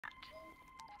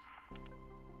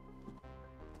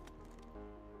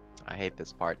I hate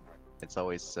this part. It's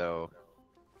always so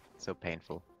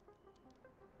painful.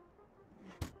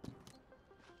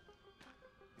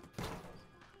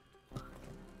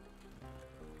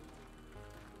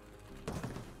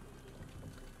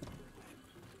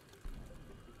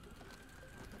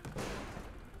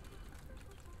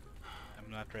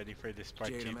 I'm not ready for this part,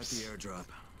 Jade, I'm at the Jeeps. airdrop.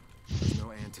 There's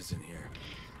no antis in here.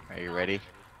 Are you ready?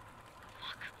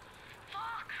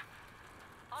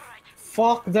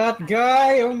 Fuck that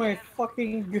guy! Oh my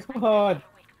fucking god!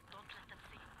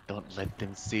 Don't let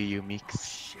them see you, Meeks.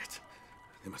 Shit.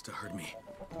 They must have heard me.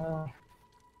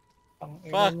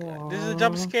 Fuck! This is a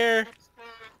jump scare!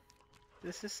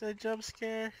 This is a jump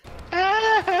scare.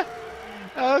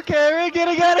 Okay, we're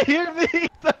getting out of here,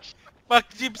 Meeks!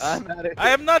 Fuck, Jeeps! I'm out of I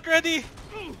am not ready!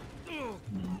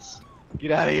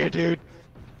 Get out of here, dude!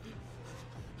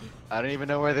 I don't even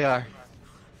know where they are.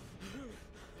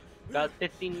 Got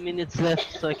 15 minutes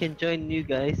left so I can join you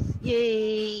guys.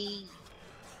 Yay!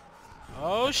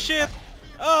 Oh shit!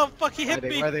 Oh fuck, he hit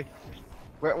me! Where are they?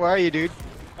 Where are you, dude?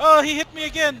 Oh, he hit me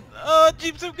again! Oh,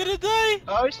 Jeeps, I'm gonna die!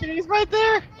 Oh shit, he's right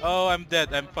there! Oh, I'm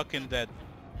dead. I'm fucking dead.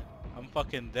 I'm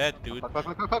fucking dead, dude. Fuck, fuck,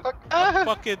 fuck, fuck, fuck, fuck. I'm Ah!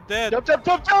 fucking dead. Jump, jump,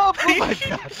 jump, jump! Oh my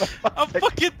god! I'm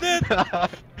fucking dead!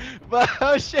 But,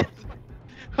 oh shit!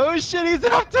 Oh shit, he's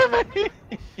after me!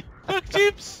 Fuck,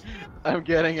 Jeeps! I'm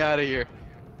getting out of here.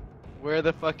 Where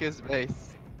the fuck is base?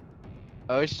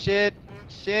 Oh shit!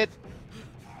 Shit!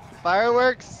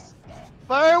 Fireworks!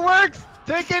 Fireworks!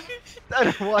 Take it! I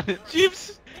don't want it.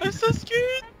 Jeeps! I'm so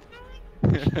scared!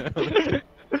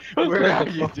 Where are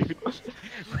you, dude?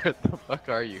 Where the fuck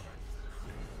are you?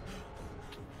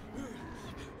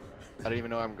 I don't even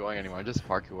know where I'm going anymore. I'm just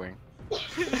parkouring.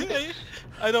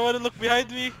 I don't want to look behind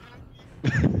me.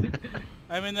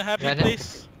 I'm in a happy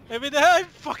place. I'm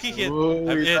fucking hit. Ooh,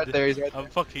 I'm he's in. right there, he's right I'm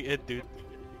fucking in, dude.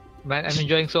 Man, I'm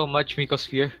enjoying so much Miko's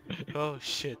fear. Oh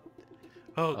shit.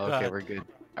 Oh Okay, god. we're good.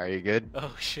 Are you good?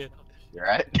 Oh shit. You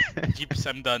alright? Jeeps,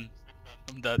 I'm done.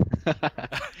 I'm done.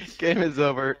 Game is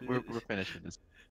over. We're finishing this.